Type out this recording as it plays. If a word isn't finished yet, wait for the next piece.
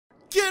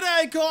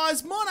G'day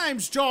guys, my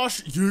name's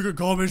Josh, you can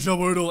call me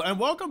JaWoodle, and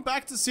welcome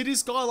back to City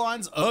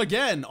Skylines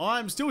again.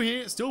 I'm still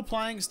here, still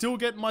playing, still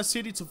getting my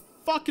city to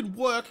fucking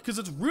work, because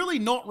it's really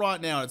not right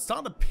now. It's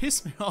starting to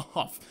piss me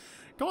off.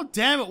 God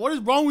damn it, what is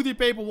wrong with you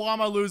people? Why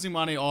am I losing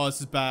money? Oh, this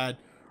is bad.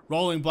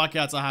 Rolling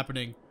blackouts are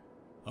happening.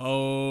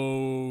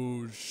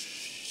 Oh,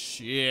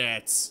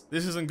 shit.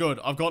 This isn't good.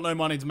 I've got no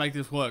money to make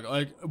this work.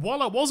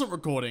 While I wasn't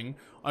recording,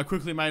 I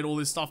quickly made all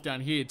this stuff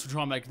down here to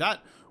try and make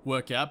that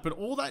work out, but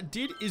all that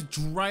did is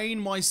drain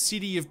my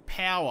city of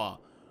power.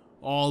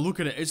 Oh, look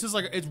at it. It's just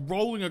like, it's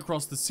rolling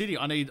across the city.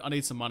 I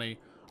need some money.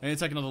 I need to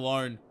take another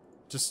loan.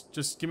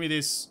 Just give me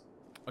this.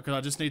 Okay,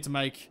 I need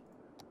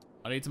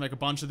to make a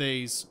bunch of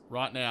these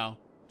right now.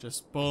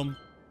 Just boom.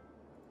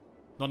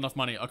 Not enough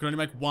money. I can only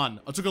make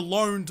one. I took a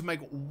loan to make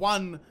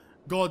one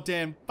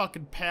goddamn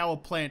fucking power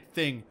plant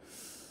thing.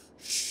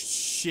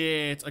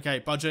 Shit. Okay,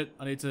 budget.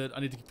 I need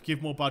to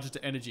give more budget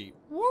to energy.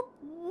 Whoop,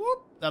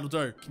 whoop. That'll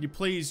do. Can you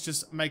please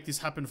just make this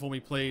happen for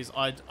me, please?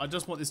 I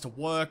just want this to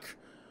work.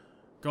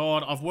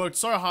 God, I've worked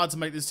so hard to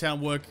make this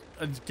town work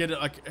and get it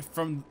like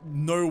from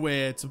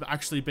nowhere to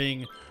actually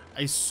being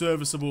a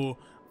serviceable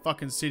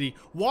fucking city.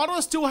 Why do I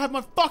still have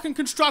my fucking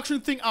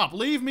construction thing up?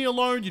 Leave me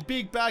alone, you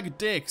big bag of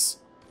dicks.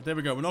 There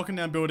we go. We're knocking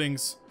down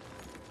buildings.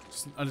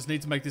 I just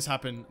need to make this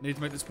happen. Need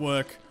to make this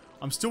work.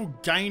 I'm still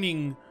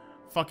gaining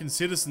fucking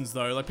citizens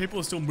though. Like, people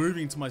are still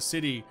moving to my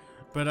city,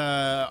 but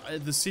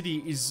the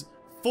city is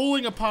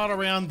falling apart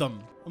around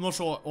them. I'm not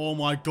sure. Oh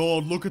my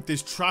god, look at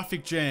this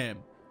traffic jam.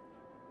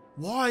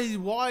 Why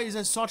is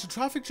there such a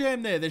traffic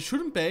jam there? There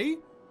shouldn't be.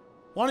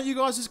 Why don't you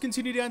guys just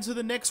continue down to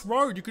the next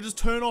road? You could just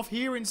turn off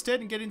here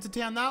instead and get into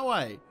town that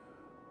way.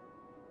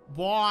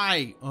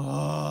 Why?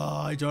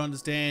 Oh, I don't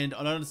understand.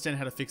 I don't understand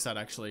how to fix that,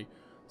 actually.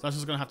 So that's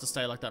just going to have to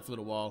stay like that for a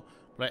little while.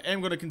 But I am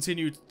going to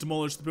continue to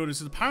demolish the buildings,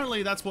 because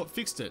apparently that's what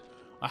fixed it.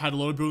 I had a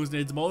lot of buildings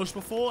needed demolished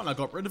before, and I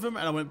got rid of them,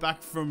 and I went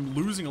back from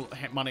losing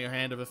money a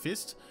hand over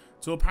fist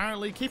to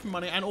apparently keeping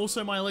money, and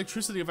also my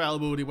electricity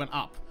availability went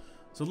up.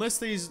 So unless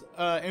these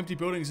empty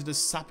buildings are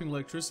just sapping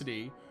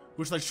electricity,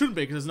 which they shouldn't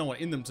be because there's no one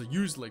in them to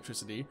use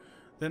electricity,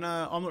 then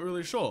I'm not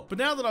really sure. But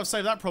now that I've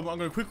saved that problem, I'm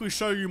going to quickly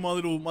show you my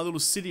little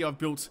city I've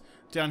built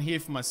down here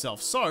for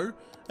myself. So,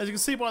 as you can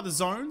see by the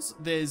zones,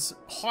 there's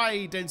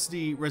high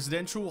density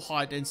residential,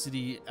 high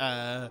density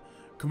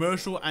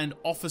commercial, and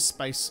office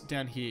space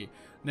down here.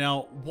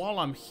 Now, while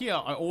I'm here,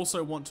 I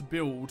also want to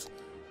build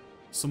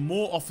some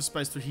more office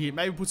space through here.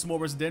 Maybe put some more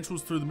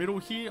residentials through the middle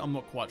here. I'm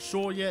not quite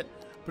sure yet.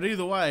 But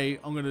either way,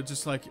 I'm going to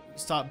just like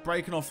start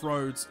breaking off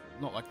roads.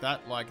 Not like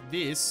that, like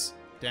this.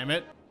 Damn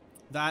it.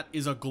 That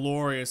is a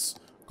glorious,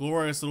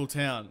 glorious little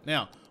town.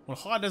 Now, I want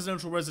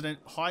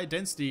high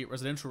density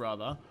residential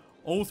rather,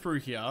 all through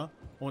here. I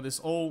want this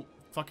all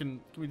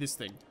fucking, give me this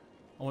thing.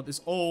 I want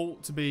this all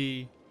to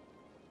be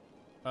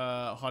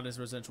high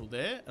density residential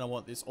there, and I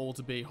want this all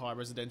to be high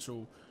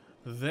residential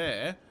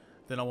there.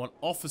 Then I want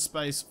office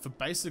space for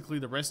basically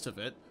the rest of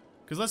it.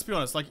 Because let's be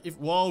honest, like,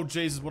 whoa,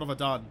 Jesus, what have I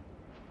done?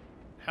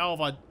 How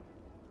have I...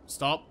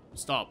 Stop.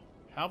 How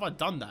have I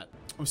done that?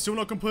 I'm still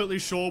not completely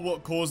sure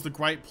what caused the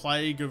Great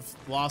Plague of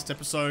last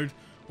episode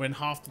when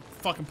half the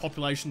fucking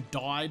population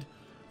died.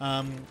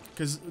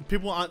 Because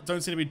people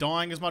don't seem to be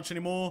dying as much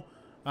anymore.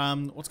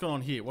 What's going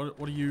on here? What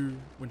are you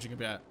whinging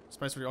about?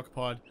 Space already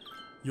occupied.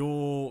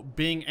 You're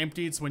being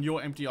emptied, so when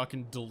you're empty, I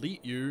can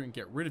delete you and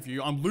get rid of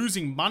you. I'm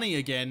losing money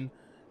again.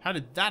 How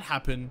did that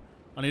happen?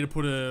 I need to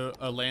put a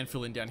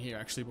landfill in down here,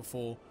 actually,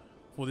 before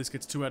this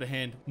gets too out of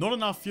hand. Not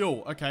enough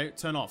fuel. Okay,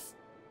 turn off.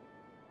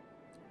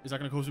 Is that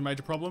going to cause me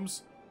major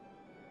problems?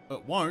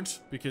 It won't,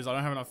 because I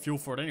don't have enough fuel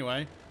for it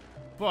anyway.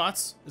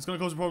 But it's going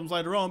to cause me problems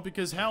later on,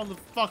 because how the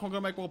fuck am I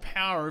going to make more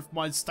power if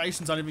my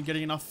stations aren't even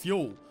getting enough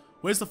fuel?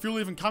 Where's the fuel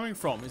even coming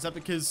from? Is that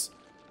because...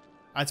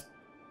 It's...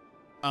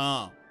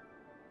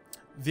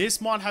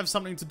 This might have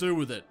something to do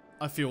with it,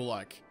 I feel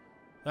like.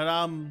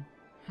 That,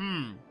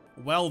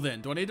 well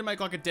then, do I need to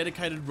make like a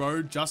dedicated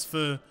road just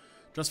for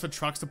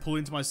trucks to pull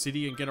into my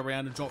city and get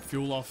around and drop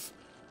fuel off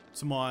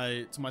to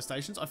my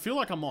stations? I feel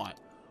like I might.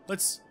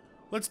 Let's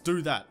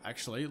do that,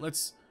 actually.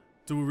 Let's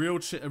do a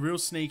real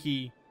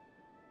sneaky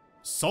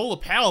solar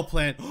power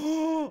plant.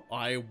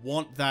 I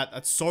want that.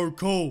 That's so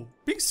cool.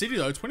 Big city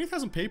though,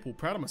 20,000 people.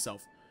 Proud of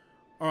myself.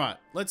 All right,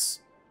 let's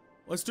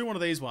do one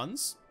of these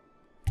ones.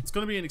 It's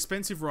going to be an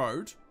expensive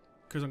road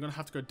because I'm going to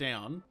have to go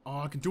down. Oh,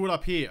 I can do it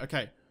up here.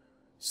 Okay.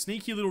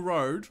 Sneaky little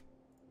road.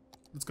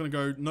 It's going to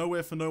go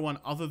nowhere for no one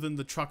other than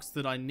the trucks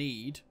that I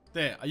need.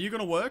 There. Are you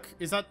going to work?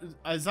 Does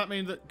that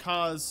mean that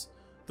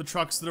the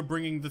trucks that are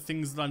bringing the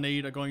things that I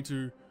need are going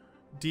to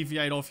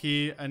deviate off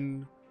here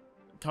and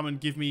come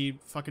and give me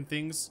fucking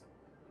things?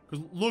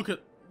 Because look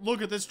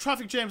at this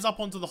traffic jams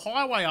up onto the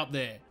highway up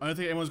there. I don't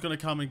think anyone's going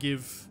to come and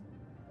give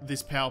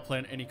this power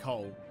plant any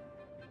coal.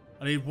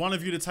 I need one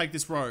of you to take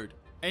this road.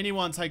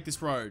 Anyone take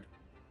this road.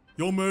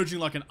 You're merging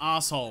like an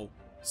asshole,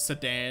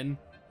 sedan,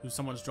 who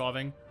someone's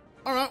driving.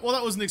 Alright, well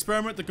that was an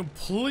experiment that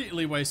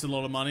completely wasted a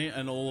lot of money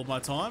and all of my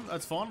time.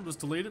 That's fine, I'll just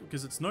delete it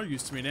because it's no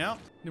use to me now.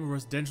 Never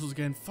residentials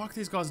again. Fuck,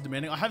 these guys are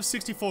demanding. I have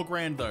 64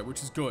 grand though,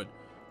 which is good.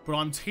 but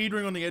I'm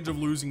teetering on the edge of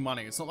losing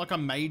money. It's not like I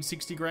made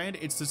 60 grand.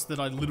 It's just that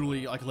I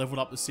literally like leveled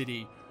up the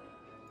city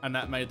and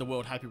that made the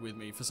world happy with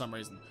me for some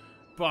reason.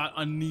 But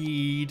I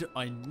need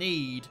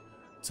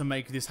to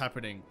make this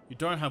happening. You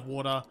don't have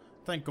water.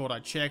 Thank God I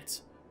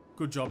checked.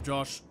 Good job,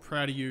 Josh.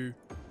 Proud of you.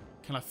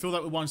 Can I fill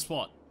that with one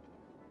spot?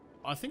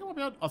 I think I might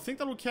be able, I think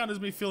that'll count as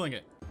me filling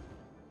it.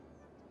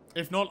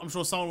 If not, I'm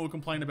sure someone will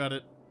complain about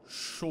it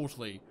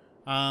shortly.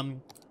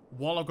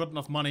 While I've got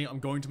enough money, I'm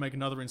going to make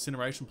another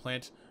incineration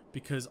plant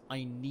because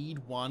I need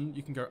one.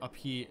 You can go up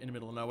here in the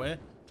middle of nowhere,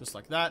 just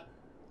like that.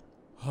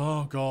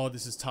 Oh God,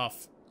 this is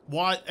tough.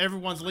 Why?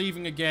 Everyone's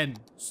leaving again.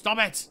 Stop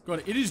it.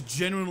 God, it is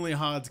genuinely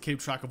hard to keep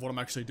track of what I'm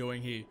actually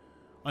doing here.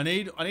 I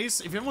need,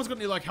 if everyone's got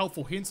any like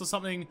helpful hints or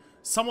something,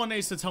 someone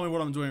needs to tell me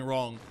what I'm doing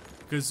wrong.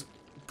 Because,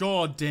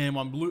 God damn,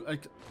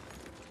 like,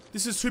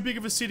 this is too big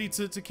of a city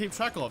to keep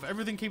track of.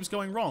 Everything keeps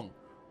going wrong.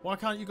 Why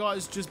can't you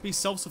guys just be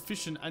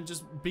self-sufficient and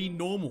just be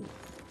normal?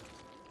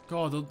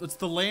 God, it's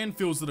the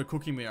landfills that are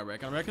cooking me, I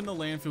reckon. I reckon the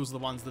landfills are the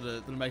ones that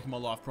are making my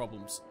life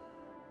problems.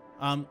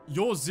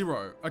 You're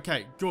 0.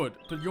 Okay, good.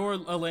 But you're a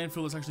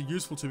landfill that's actually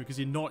useful to me because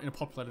you're not in a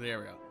populated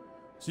area.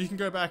 So you can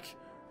go back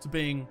to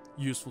being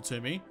useful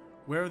to me.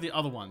 Where are the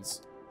other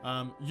ones?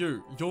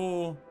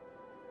 You're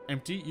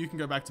empty. You can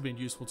go back to being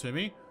useful to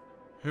me.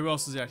 Who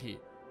else is out here?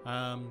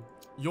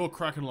 You're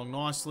cracking along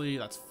nicely.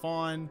 That's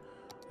fine.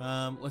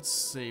 Let's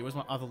see. Where's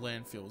my other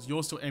landfills?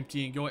 You're still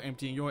emptying. You're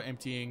emptying. You're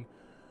emptying.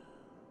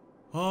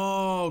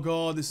 Oh,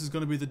 God. This is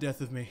going to be the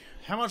death of me.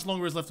 How much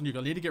longer is left on you?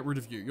 I need to get rid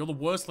of you. You're the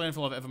worst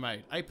landfill I've ever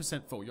made.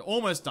 8% full. You're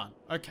almost done.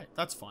 Okay,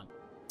 that's fine.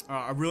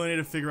 Alright, I really need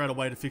to figure out a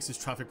way to fix this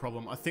traffic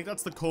problem. I think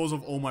that's the cause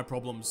of all my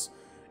problems.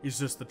 Is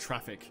just the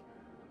traffic.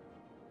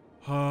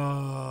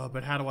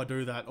 But how do I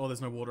do that? Oh,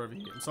 there's no water over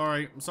here. I'm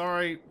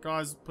sorry,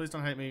 guys. Please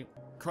don't hate me.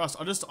 Christ,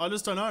 I just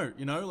don't know.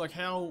 You know, like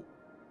how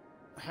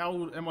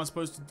am I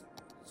supposed to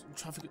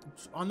traffic?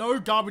 I know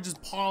garbage is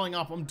piling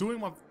up. I'm doing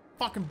my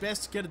fucking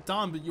best to get it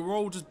done, but you're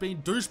all just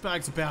being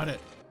douchebags about it.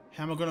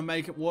 How am I gonna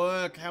make it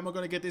work? How am I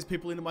gonna get these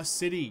people into my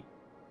city?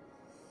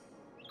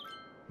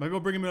 Maybe I'll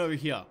bring them in over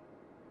here.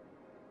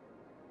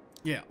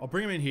 Yeah, I'll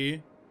bring them in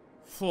here.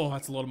 Oh,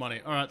 that's a lot of money.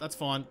 All right, that's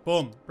fine.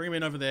 Boom, bring them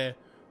in over there.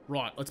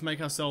 Right, let's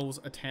make ourselves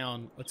a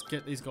town. Let's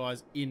get these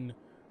guys in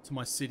to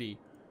my city.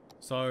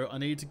 So I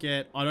need to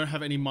get... I don't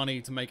have any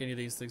money to make any of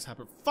these things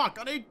happen. Fuck,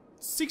 I need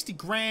 60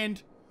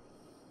 grand.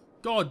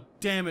 God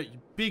damn it, you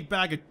big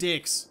bag of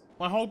dicks.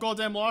 My whole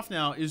goddamn life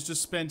now is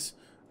just spent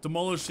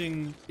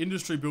demolishing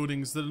industry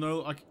buildings that are no...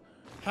 Like,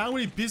 how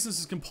many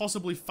businesses can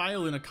possibly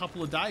fail in a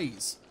couple of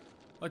days?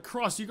 Like,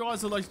 Christ, you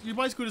guys are like... You're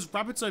basically just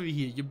rabbits over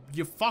here.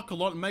 You fuck a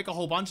lot and make a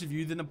whole bunch of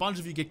you, then a bunch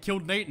of you get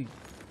killed and eaten.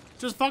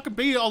 Just fucking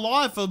be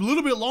alive for a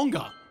little bit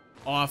longer.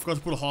 Oh, I forgot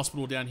to put a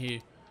hospital down here.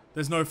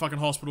 There's no fucking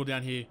hospital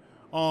down here.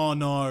 Oh,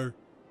 no.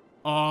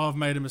 Oh, I've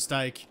made a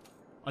mistake.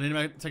 I need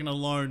to take another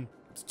loan.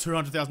 It's a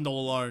 $200,000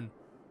 loan.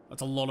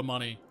 That's a lot of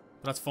money.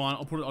 But that's fine.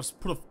 I'll just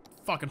put a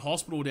fucking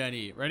hospital down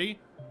here. Ready?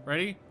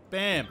 Ready?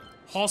 Bam.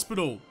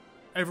 Hospital.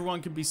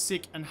 Everyone can be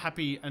sick and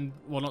happy and...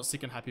 Well, not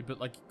sick and happy, but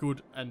like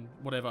good and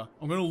whatever.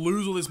 I'm gonna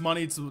lose all this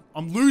money to...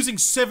 I'm losing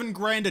 7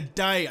 grand a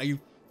day. Are you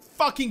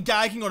fucking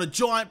gagging on a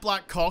giant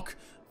black cock?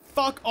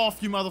 Fuck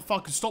off, you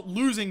motherfuckers. Stop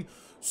losing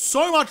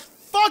so much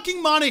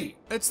fucking money.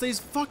 It's these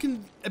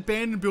fucking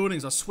abandoned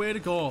buildings, I swear to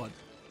God.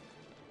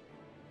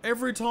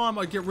 Every time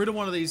I get rid of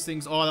one of these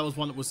things... Oh, that was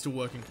one that was still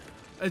working.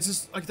 It's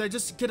just, like, they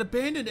just get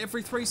abandoned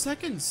every 3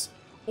 seconds.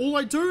 All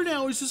I do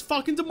now is just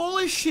fucking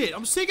demolish shit.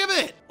 I'm sick of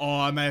it. Oh,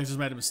 I may have just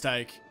made a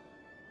mistake.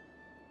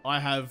 I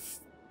have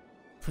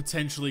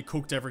potentially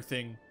cooked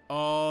everything.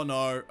 Oh,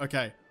 no.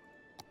 Okay.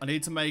 I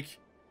need to make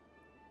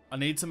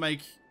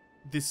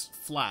this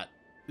flat.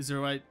 Is there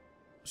a way...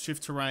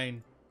 Shift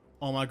terrain.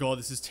 Oh my God,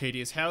 this is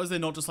tedious. How is there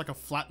not just like a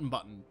flatten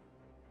button?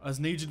 I just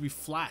need you to be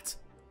flat.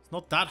 It's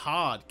not that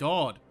hard.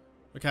 God.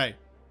 Okay.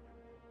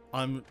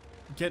 I'm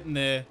getting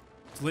there.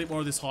 Delete more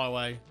of this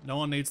highway. No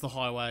one needs the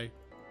highway.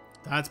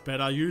 That's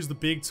better. Use the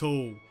big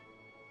tool.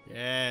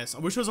 Yes. I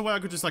wish there was a way I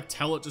could just like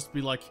tell it just to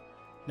be like,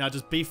 now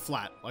just be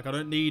flat. Like I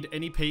don't need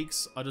any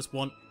peaks. I just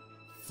want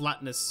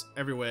flatness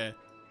everywhere.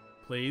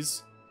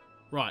 Please.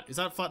 Right. Is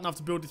that flat enough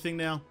to build the thing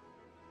now?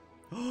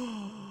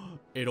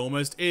 It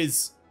almost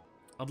is.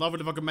 I'd love it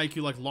if I could make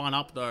you like line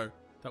up though.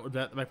 That would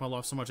make my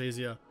life so much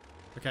easier.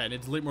 Okay, I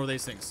need to delete more of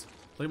these things.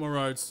 Delete more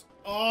roads.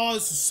 Oh,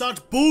 this is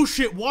such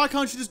bullshit. Why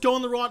can't you just go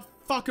in the right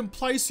fucking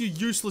place, you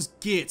useless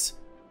git?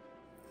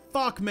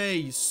 Fuck me.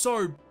 You're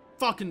so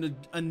fucking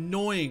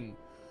annoying.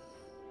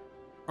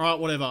 Alright,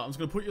 whatever. I'm just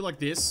gonna put you like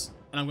this,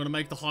 and I'm gonna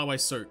make the highway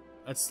suit.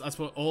 That's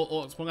what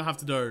that's what I have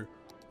to do.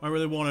 I don't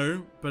really want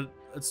to, but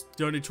it's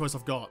the only choice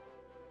I've got.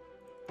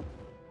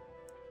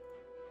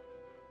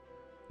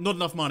 Not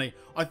enough money.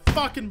 I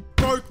fucking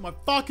broke my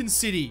fucking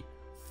city.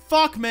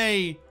 Fuck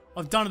me.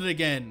 I've done it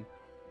again.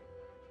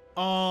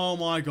 Oh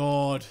my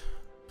God.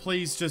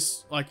 Please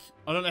just, like,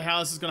 I don't know how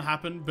this is gonna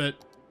happen,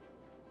 but...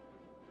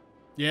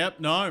 Yep,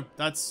 no.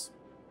 That's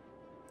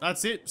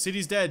it.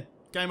 City's dead.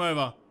 Game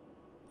over.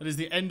 That is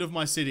the end of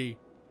my city.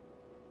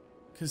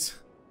 Because...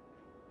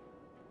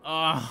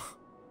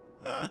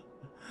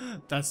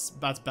 That's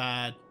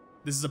bad.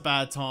 This is a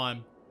bad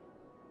time.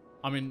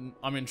 I'm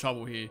in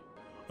trouble here.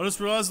 I just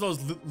realized that I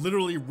was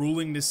literally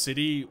ruling this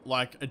city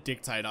like a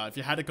dictator. If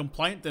you had a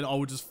complaint, then I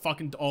would just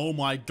fucking, oh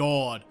my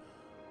god.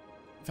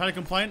 If you had a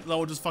complaint, then I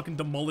would just fucking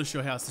demolish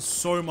your house. There's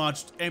so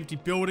much empty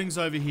buildings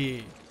over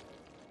here.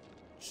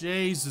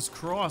 Jesus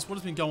Christ, what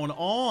has been going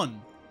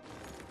on?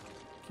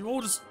 Can you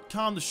all just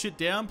calm the shit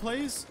down,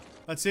 please?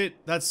 That's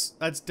it. That's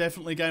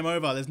definitely game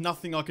over. There's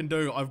nothing I can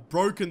do. I've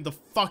broken the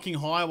fucking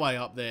highway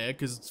up there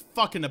because it's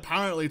fucking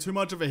apparently too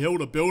much of a hill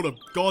to build a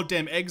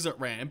goddamn exit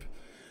ramp.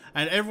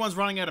 And everyone's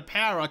running out of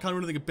power. I can't do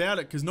anything about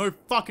it because no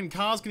fucking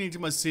cars can into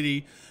my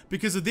city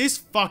because of this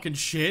fucking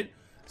shit.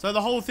 So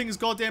the whole thing is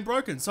goddamn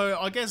broken. So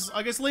I guess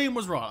Liam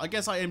was right. I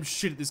guess I am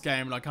shit at this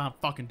game and I can't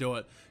fucking do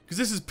it. Because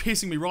this is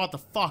pissing me right the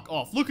fuck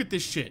off. Look at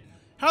this shit.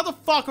 How the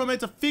fuck am I meant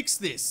to fix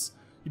this?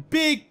 You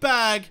big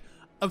bag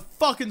of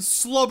fucking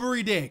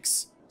slobbery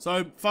dicks.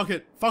 So fuck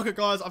it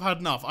guys, I've had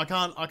enough. I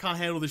can't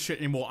handle this shit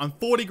anymore. I'm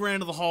 40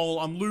 grand to the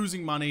hole, I'm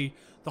losing money.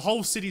 The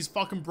whole city's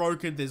fucking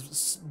broken,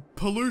 there's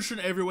pollution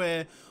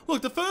everywhere.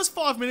 Look, the first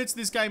 5 minutes of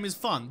this game is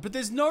fun, but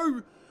there's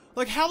no,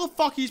 like, how the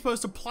fuck are you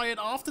supposed to play it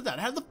after that?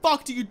 How the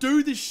fuck do you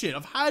do this shit?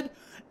 I've had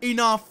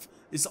enough,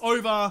 it's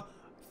over,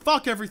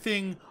 fuck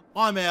everything,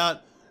 I'm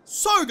out.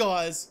 So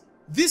guys,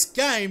 this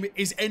game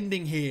is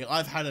ending here,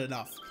 I've had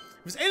enough.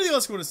 If there's anything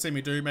else you want to see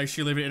me do, make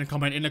sure you leave it in a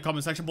comment in the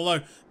comment section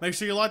below. Make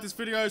sure you like this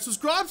video,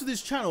 subscribe to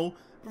this channel.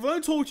 If I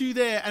don't talk to you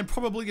there and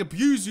probably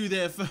abuse you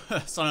there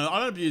first. I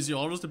don't abuse you,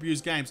 I'll just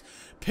abuse games.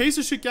 Piece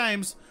of shit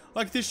games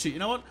like this shit. You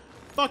know what?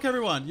 Fuck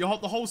everyone. The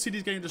whole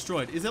city's getting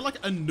destroyed. Is there like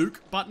a nuke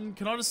button?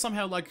 Can I just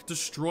somehow like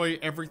destroy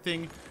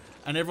everything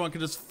and everyone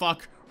can just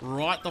fuck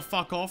right the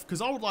fuck off?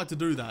 Because I would like to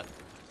do that.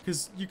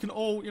 Because you can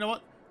all, you know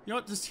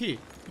what? Just here.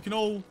 You can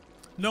all,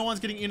 no one's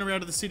getting in or out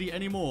of the city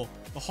anymore.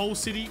 The whole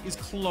city is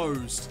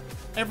closed.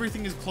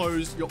 Everything is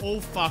closed. You're all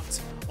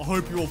fucked. I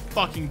hope you all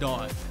fucking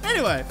die.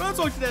 Anyway, if I don't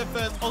talk to you there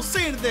first, I'll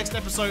see you in the next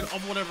episode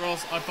of whatever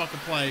else I fucking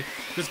play.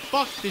 Because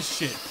fuck this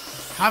shit.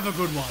 Have a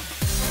good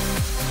one.